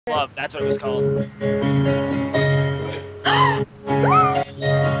Love, that's what it was called.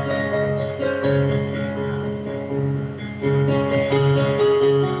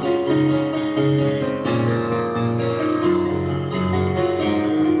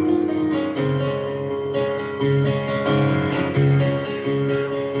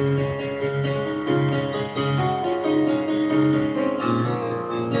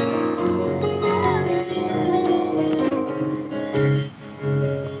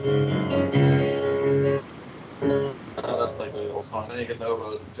 Oh, that's like the old song. Then you get the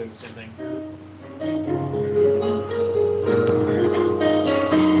oboes doing the same thing.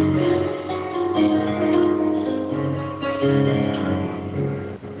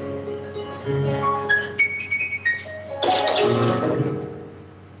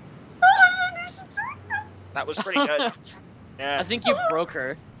 That was pretty good. I Yeah. think you broke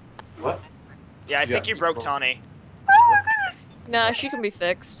her. What? Yeah, I think you broke Tawny. Nah, she can be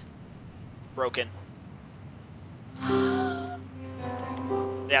fixed. Broken.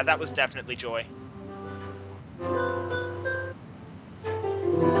 Yeah, that was definitely Joy.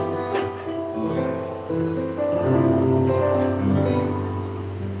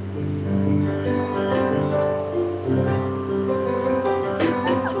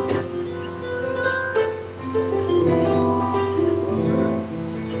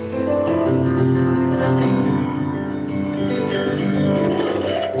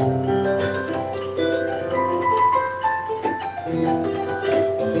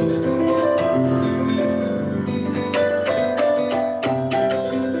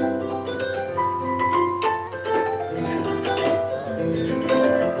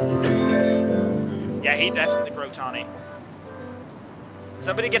 Yeah, he definitely broke Tawny.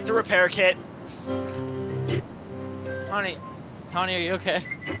 Somebody get the repair kit. Tawny, are you okay?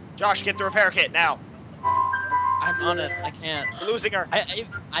 Josh, get the repair kit now. I'm on it. I can't. We're losing her.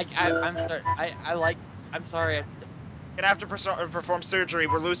 I'm sorry. I'm sorry. Gonna have to perform surgery.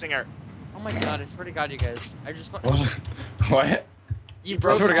 We're losing her. Oh my god! I swear to God, you guys. I just. What? You I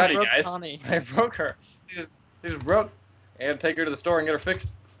broke. swear to God, you broke guys. Tawny. I broke her. She just broke. I had to take her to the store and get her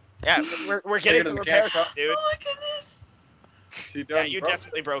fixed. Yeah, we're getting the repair kit, dude. Oh my goodness. She Yeah, you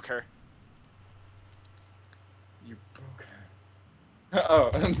definitely broke her. You broke her.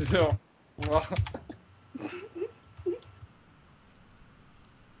 Oh, and so. Well.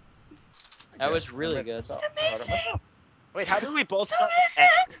 That was really good. It's amazing. Wait, how did we both So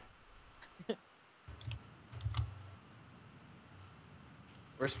start?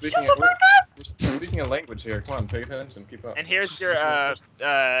 We're speaking. Shut the fuck up! We're speaking a language here. Come on, pay attention. Keep up. And here's your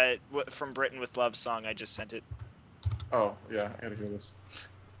from Britain with Love song. I just sent it. Oh yeah, I gotta hear this.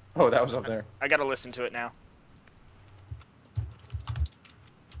 Oh, that was up there. I gotta listen to it now.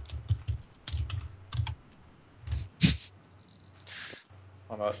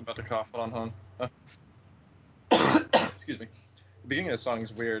 I'm about to cough. Hold on, Excuse me. The beginning of the song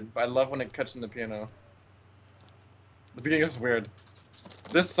is weird, but I love when it cuts in the piano. The beginning is weird.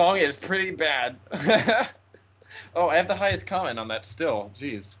 This song is pretty bad. Oh, I have the highest comment on that still.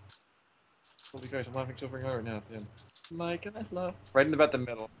 Jeez. Holy Christ, I'm laughing so freaking hard right now at the end. Like I love. Right in about the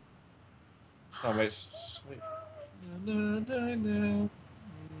middle. Oh, wait.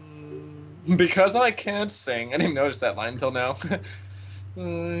 Because I can't sing. I didn't even notice that line until now. I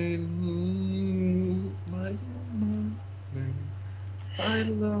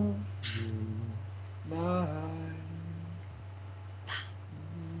love you,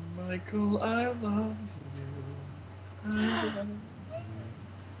 Michael, I love you.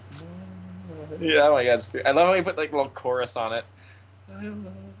 Yeah, oh my god, I love how you put like a little chorus on it.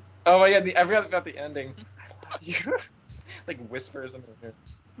 Oh my god, I forgot about the ending. Like whispers in my ear.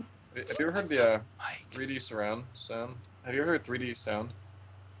 Have you ever heard the 3D surround sound? Have you ever heard 3D sound?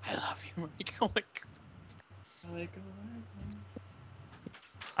 I love you, Michael.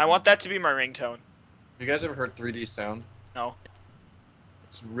 I want that to be my ringtone. Have you guys ever heard 3D sound? No.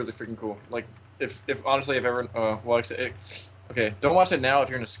 It's really freaking cool. Like, if honestly, if ever, okay, don't watch it now if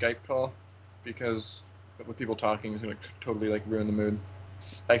you're in a Skype call, because with people talking, it's gonna totally like ruin the mood.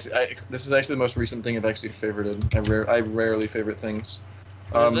 Actually, this is actually the most recent thing I've actually favorited. I rarely favorite things.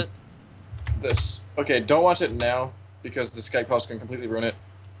 What is it? Okay, don't watch it now because the Skype call is gonna completely ruin it.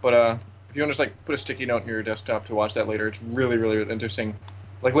 But if you want to just like put a sticky note in your desktop to watch that later, it's really, really interesting.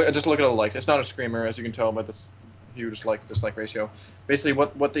 Like, just look at the like. It's not a screamer, as you can tell by this huge like-dislike ratio. Basically,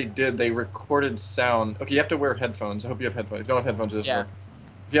 what they did, they recorded sound. Okay, you have to wear headphones. I hope you have headphones. If you don't have headphones, it doesn't work.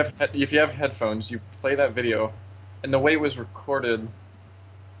 If you have headphones, you play that video, and the way it was recorded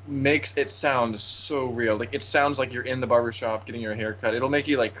makes it sound so real. Like, it sounds like you're in the barbershop getting your hair cut. It'll make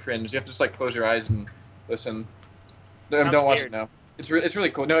you like cringe. You have to just like close your eyes and listen. Sounds Don't watch weird. it now. It's really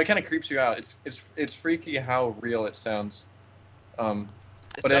cool. No, it kind of creeps you out. It's freaky how real it sounds. It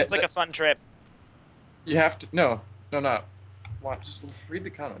But sounds like a fun trip. You have to no, not. Watch. Just read the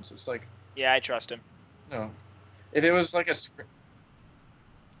comments. It's like Yeah, I trust him. no. If it was like a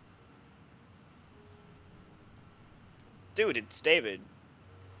Dude, it's David.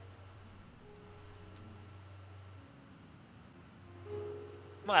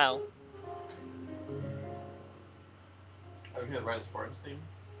 Well, Are we gonna write a sports theme?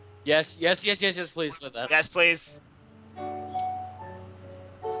 Yes, please put that. yes, please.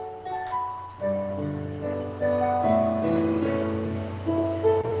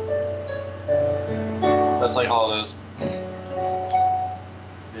 That's like all it is.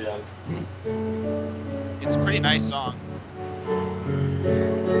 Yeah. It's a pretty nice song.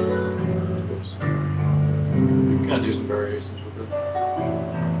 Kind of do some variations with it.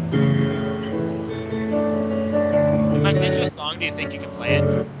 If I send you a song, do you think you can play it?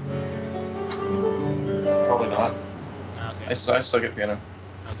 Probably not. Okay. I suck at piano.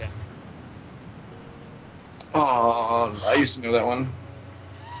 Okay. Oh, I used to know that one.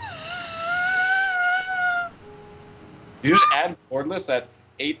 You just add cordless at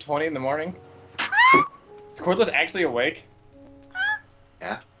 8:20 in the morning? Is cordless actually awake?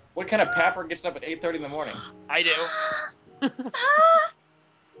 Yeah. What kind of papper gets up at 8:30 in the morning? I do.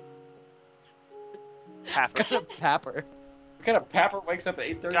 Papa. Papper. What kind of papper wakes up at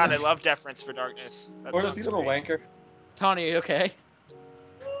 8:30? God, I love Deference for Darkness. That Cordless, sounds you little great. wanker. Tawny, you okay?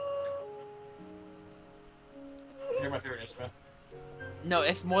 You're my favorite instrument. No,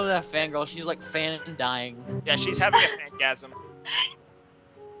 it's more than a fangirl. She's like fan dying. Yeah, she's having a fangasm.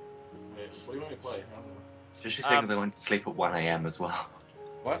 Wait, what do you want me to play? I don't know. Especially things I went to sleep at 1 a.m. as well.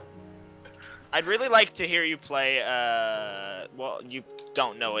 What? I'd really like to hear you play, well, you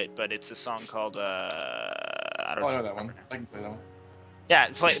don't know it, but it's a song called, I don't Oh, I know. know that one. I can play that one. Yeah,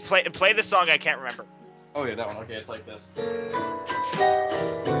 play the song I can't remember. Oh yeah, that one. Okay, it's like this.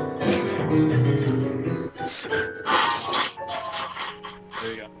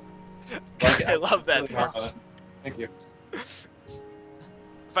 There you go. I love that Really song. hard on it. Thank you.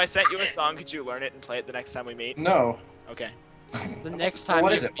 If I sent you a song, could you learn it and play it the next time we meet? No. Okay. The next time What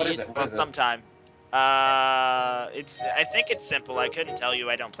you is it? What is meet- it? What Well, is it? sometime. I think it's simple. I couldn't tell you.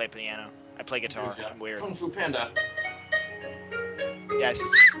 I don't play piano. I play guitar. I'm weird. Kung Fu Panda. Yes.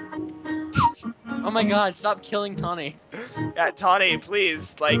 Oh my god, stop killing Tawny. Yeah, Tawny,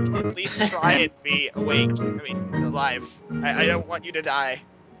 please, like, at least try and be awake. I mean, alive. I don't want you to die.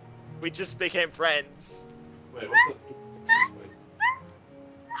 We just became friends. Wait, what's the? Wait.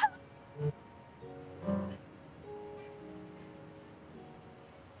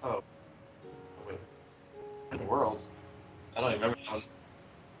 Oh. Wait. In the world. I don't even remember how.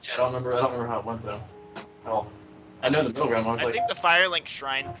 Yeah, I don't remember how it went though. Oh. I know the middle ground. I was I like, think the Firelink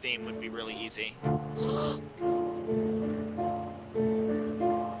Shrine theme would be really easy. I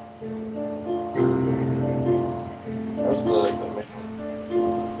was really like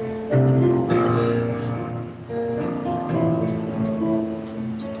that.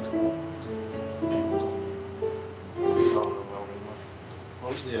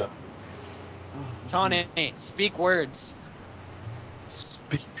 What was the? Tawny, speak words.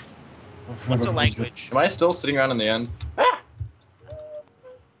 Speak. What's a language? Am I still sitting around in the end? Ah!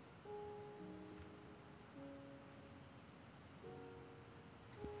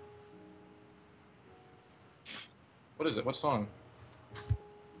 What is it? What song?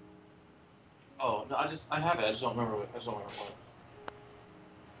 Oh no, I have it. I just don't remember what.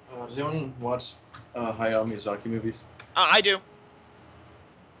 Does anyone watch Hayao Miyazaki movies? I do.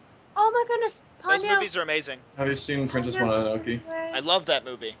 Oh my goodness, Those Ponyo. movies are amazing. Have you seen Princess Ponyo's Mononoke? I love that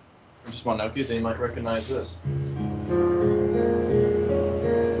movie. Princess Mononoke. They might recognize this.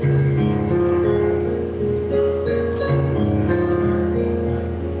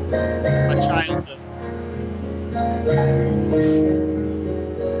 My childhood.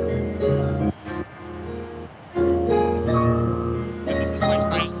 But this is my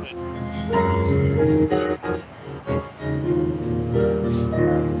childhood.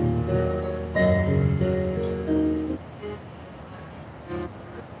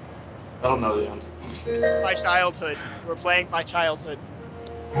 I don't know the end. This is my childhood. We're playing my childhood.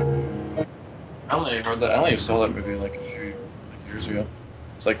 I only heard that. I only saw that movie like a few years ago.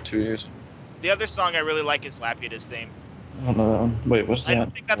 It's like 2 years. The other song I really like is Lapida's theme. I don't know that one. Wait, what's I that?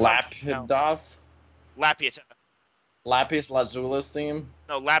 don't think that's on- Lapidas? Lapiata. Lapis Lazula's theme?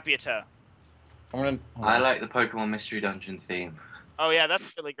 No, Lapiata. I'm gonna. I like the Pokemon Mystery Dungeon theme. Oh yeah,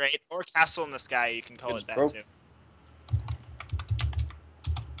 that's really great. Or Castle in the Sky, you can call It's it that broke. too.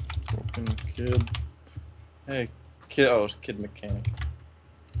 Broken kid. Hey, Kid mechanic.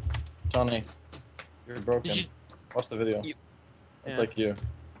 Tawny, you're broken. Did you? Watch the video. You- It's Yeah. like you.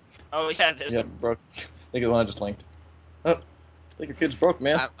 Oh yeah, this. Yeah, broke. Think of the one I just linked. Oh, think your kid's broke,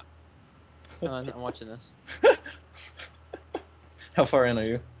 man. I'm watching this. How far in are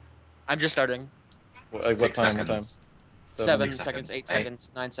you? I'm just starting. What 6 time? What seconds. time? 7 6 seconds, seconds, 8 8. seconds,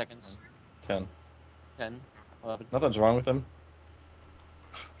 9 seconds, 10. 10, 11, Nothing's wrong with him.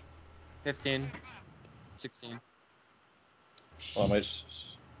 15, 16. Well, I might just...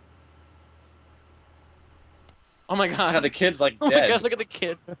 Oh my god. Yeah, the kid's like Oh my dead. gosh, look at the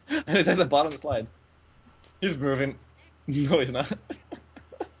kids. And he's at the bottom of the slide. He's moving. No, he's not.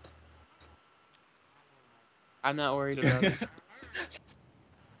 I'm not worried about it.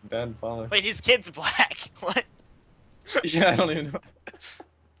 Bad father. Wait, his kid's black. What? Yeah, I don't even know.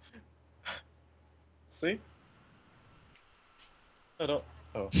 See? I don't.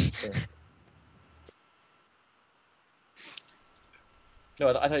 Oh, sorry. No,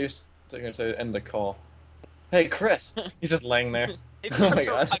 I thought you were going to say end the call. Hey, Chris! He's just laying there. He Oh my throws a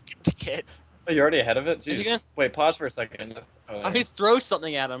gosh. rock at the kid. Oh, you're already ahead of it? Is he Jesus. gonna- Wait, pause for a second. Oh, Oh, yeah. he throws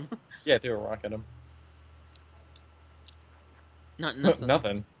something at him. Yeah, threw a rock at him. Not nothing.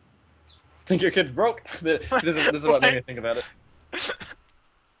 Nothing. I think your kid's broke. This is what made me think about it.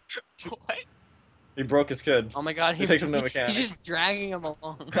 What? He broke his kid. Oh my god, He takes him to a mechanic. he's just dragging him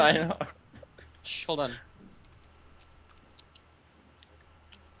along. I know. Shh, hold on.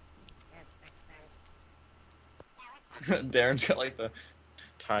 Darren's got like the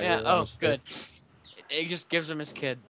tiger. Yeah, on oh, his good. face. It just gives him his kid.